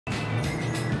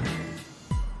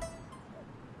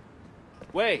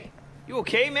Wait, you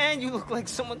okay, man? You look like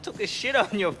someone took a shit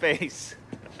on your face.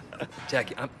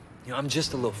 Jackie, I'm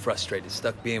just a little frustrated,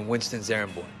 stuck being Winston's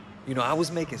errand boy. You know, I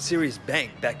was making serious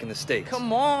bank back in the States.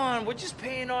 Come on, we're just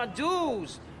paying our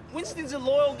dues. Winston's a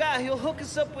loyal guy. He'll hook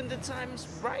us up when the time's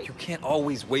right. You can't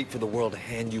always wait for the world to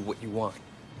hand you what you want.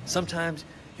 Sometimes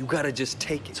you gotta just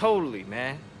take it. Totally,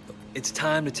 man. Look, it's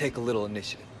time to take a little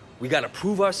initiative. We gotta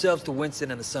prove ourselves to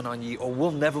Winston and the Sun On Yee, or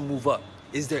we'll never move up.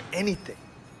 Is there anything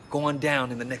going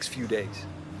down in the next few days?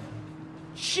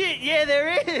 Shit, yeah,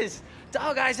 there is.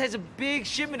 Dog Eyes has a big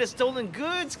shipment of stolen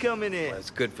goods coming in. Well, it's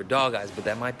good for Dog Eyes, but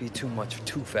that might be too much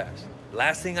too fast.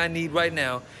 Last thing I need right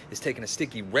now is taking a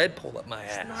sticky red pole up my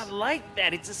ass. It's not like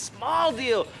that. It's a small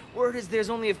deal. Word is there's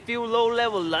only a few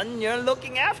low-level Londoners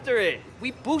looking after it. If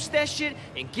we boost that shit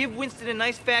and give Winston a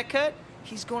nice fat cut,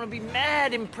 he's gonna be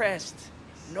mad impressed.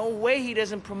 No way he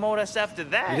doesn't promote us after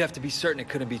that. You'd have to be certain it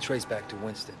couldn't be traced back to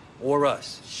Winston. Or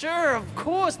us. Sure, of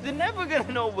course. They're never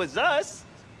gonna know it was us.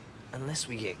 Unless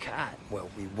we get caught. Well,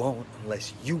 we won't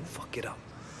unless you fuck it up.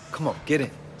 Come on, get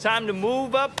in. Time to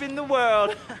move up in the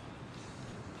world.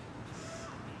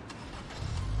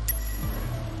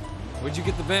 Where'd you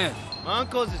get the van? My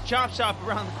uncle's a chop shop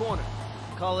around the corner.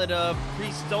 Call it a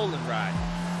pre-stolen ride.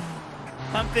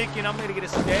 I'm thinking I'm gonna get a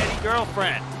steady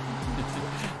girlfriend.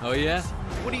 Oh, yeah?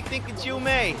 What do you think it's you,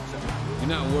 May? You're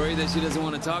not worried that she doesn't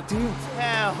want to talk to you?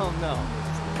 Hell no.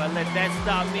 If I let that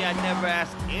stop me, I'd never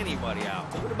ask anybody out.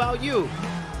 What about you?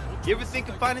 You ever think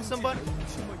of finding somebody?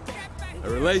 A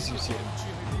relationship?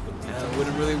 Yeah, it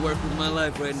wouldn't really work with my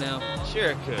life right now.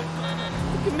 Sure it could.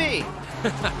 Look at me.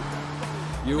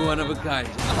 You're one of a kind.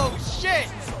 Oh, shit!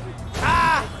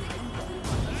 Ah!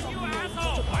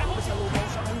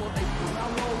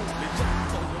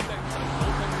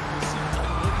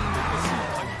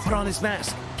 Put on this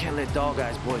mask. Can't let Dog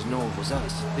Eyes boys know it was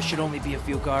us. There should only be a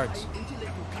few guards.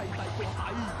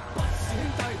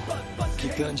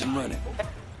 Keep the engine running.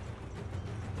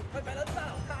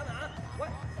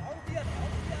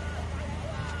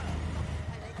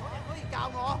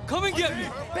 Come and get me!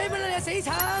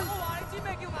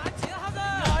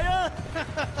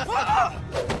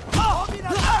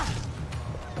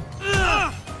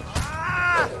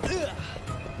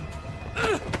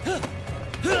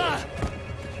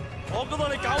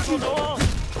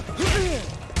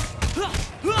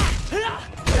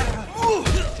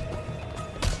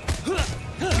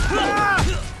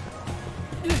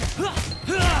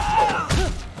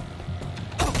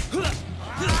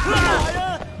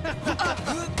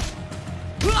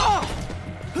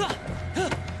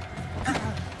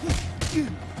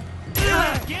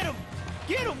 Get him!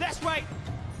 Get him! That's right!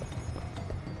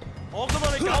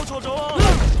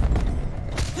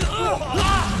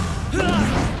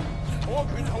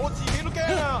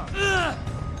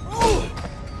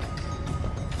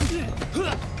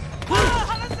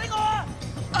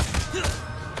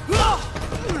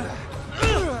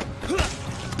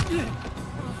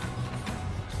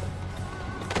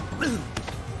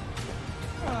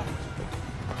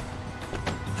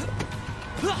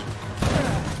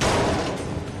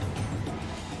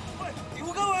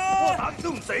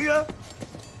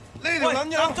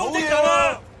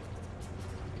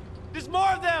 There's more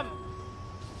of them!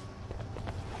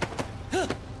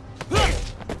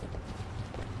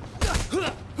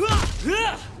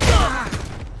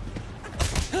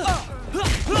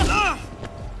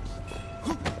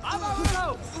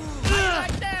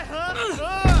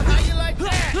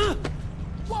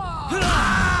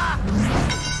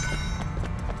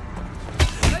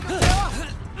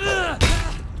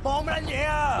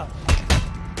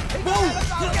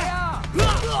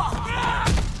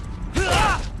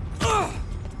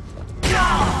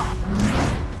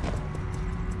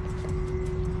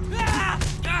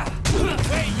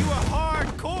 Wait, you are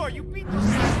hardcore. You beat those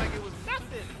guys like it was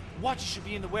nothing. Watch, you should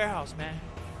be in the warehouse, man.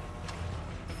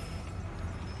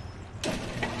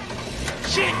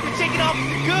 Shit, we're taking off with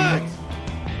the goods.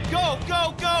 Go,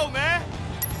 go, go, man.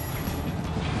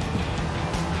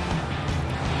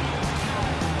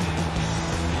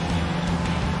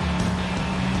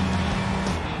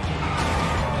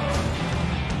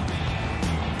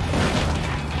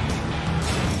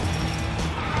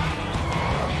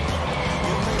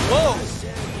 Whoa!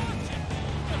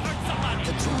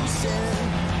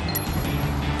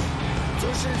 就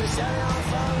是在想要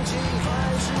放弃还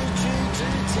是去之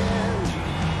前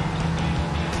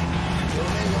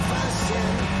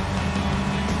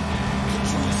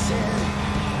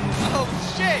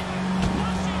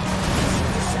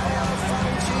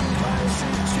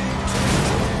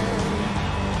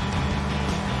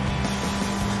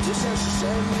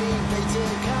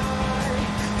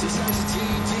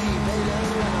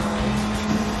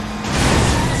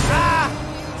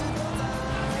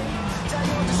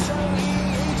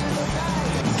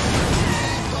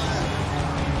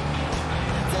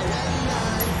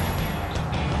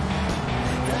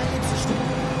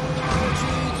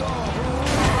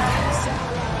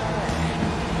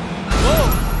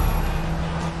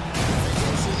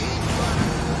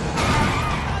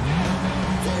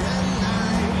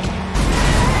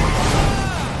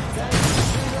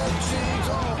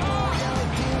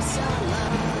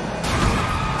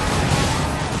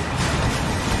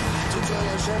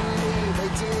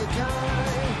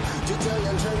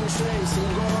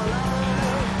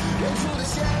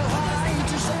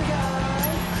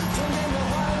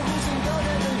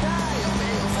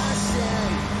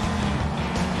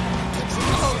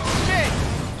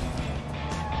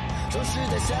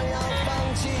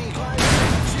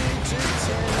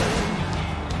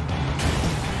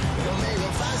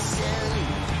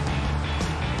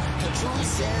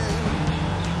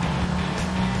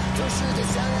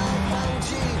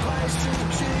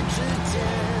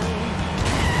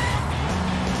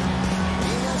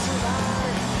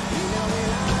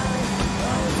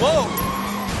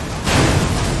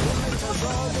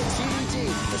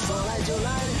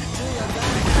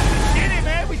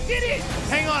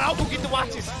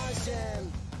watches.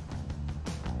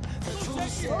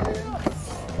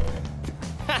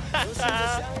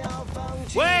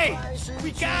 Wait!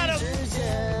 We got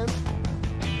him!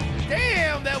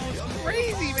 Damn, that was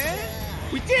crazy, man!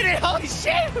 We did it! Holy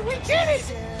shit! We did it!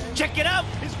 Check it out!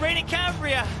 It's raining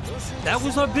Cambria! That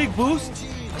was our big boost?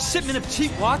 A shipment of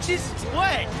cheap watches?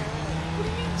 What? What do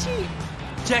you mean cheap?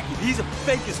 Jackie, these are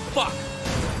fake as fuck.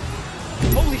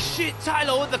 Holy shit,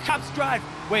 Tylo, the cops drive!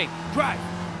 Wait, drive!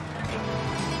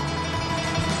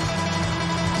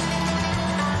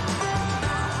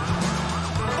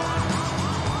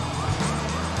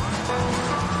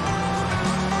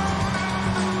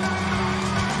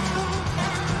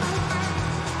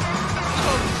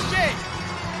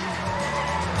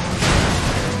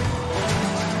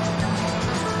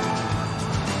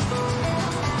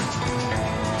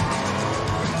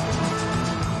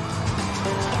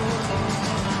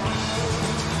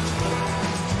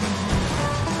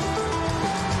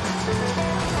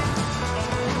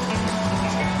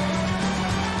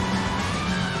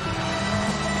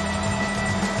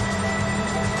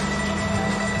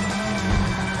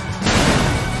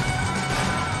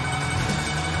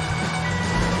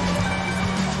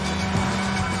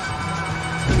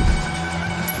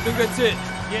 I think that's it.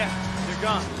 Yeah, they're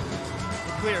gone.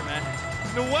 We're clear, man.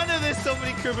 No wonder there's so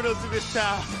many criminals in this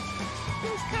town.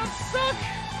 Those cops suck.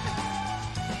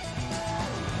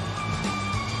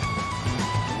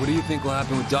 What do you think will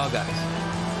happen with Dog Eyes?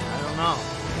 I don't know.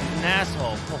 He's an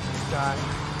asshole, fucking guy.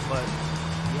 But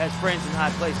he has friends in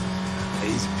high places.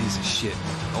 He's a piece of shit.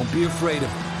 Don't be afraid of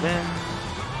him. Man,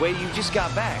 wait, you just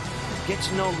got back. Get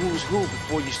to know who's who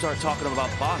before you start talking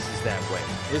about bosses that way.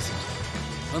 Listen,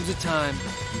 comes a time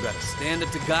you gotta stand up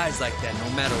to guys like that no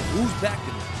matter who's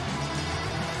backing them.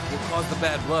 What caused the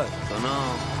bad blood? Don't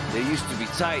know. They used to be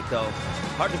tight, though.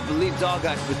 Hard to believe Dog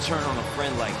Eyes would turn on a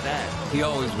friend like that. He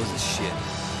always was a shit,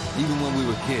 even when we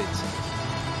were kids.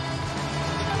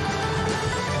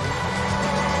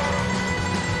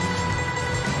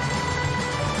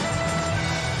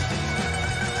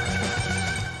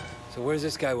 So where's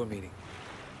this guy we're meeting?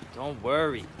 Don't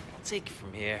worry. I'll take it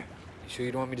from here. You sure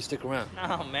you don't want me to stick around?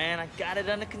 No, man, I got it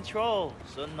under control.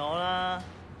 So, Nola.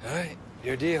 All right,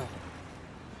 your deal.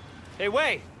 Hey,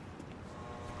 wait!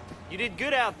 You did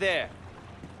good out there.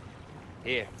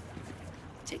 Here.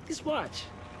 Take this watch.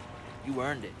 You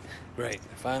earned it. Great,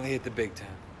 I finally hit the big time.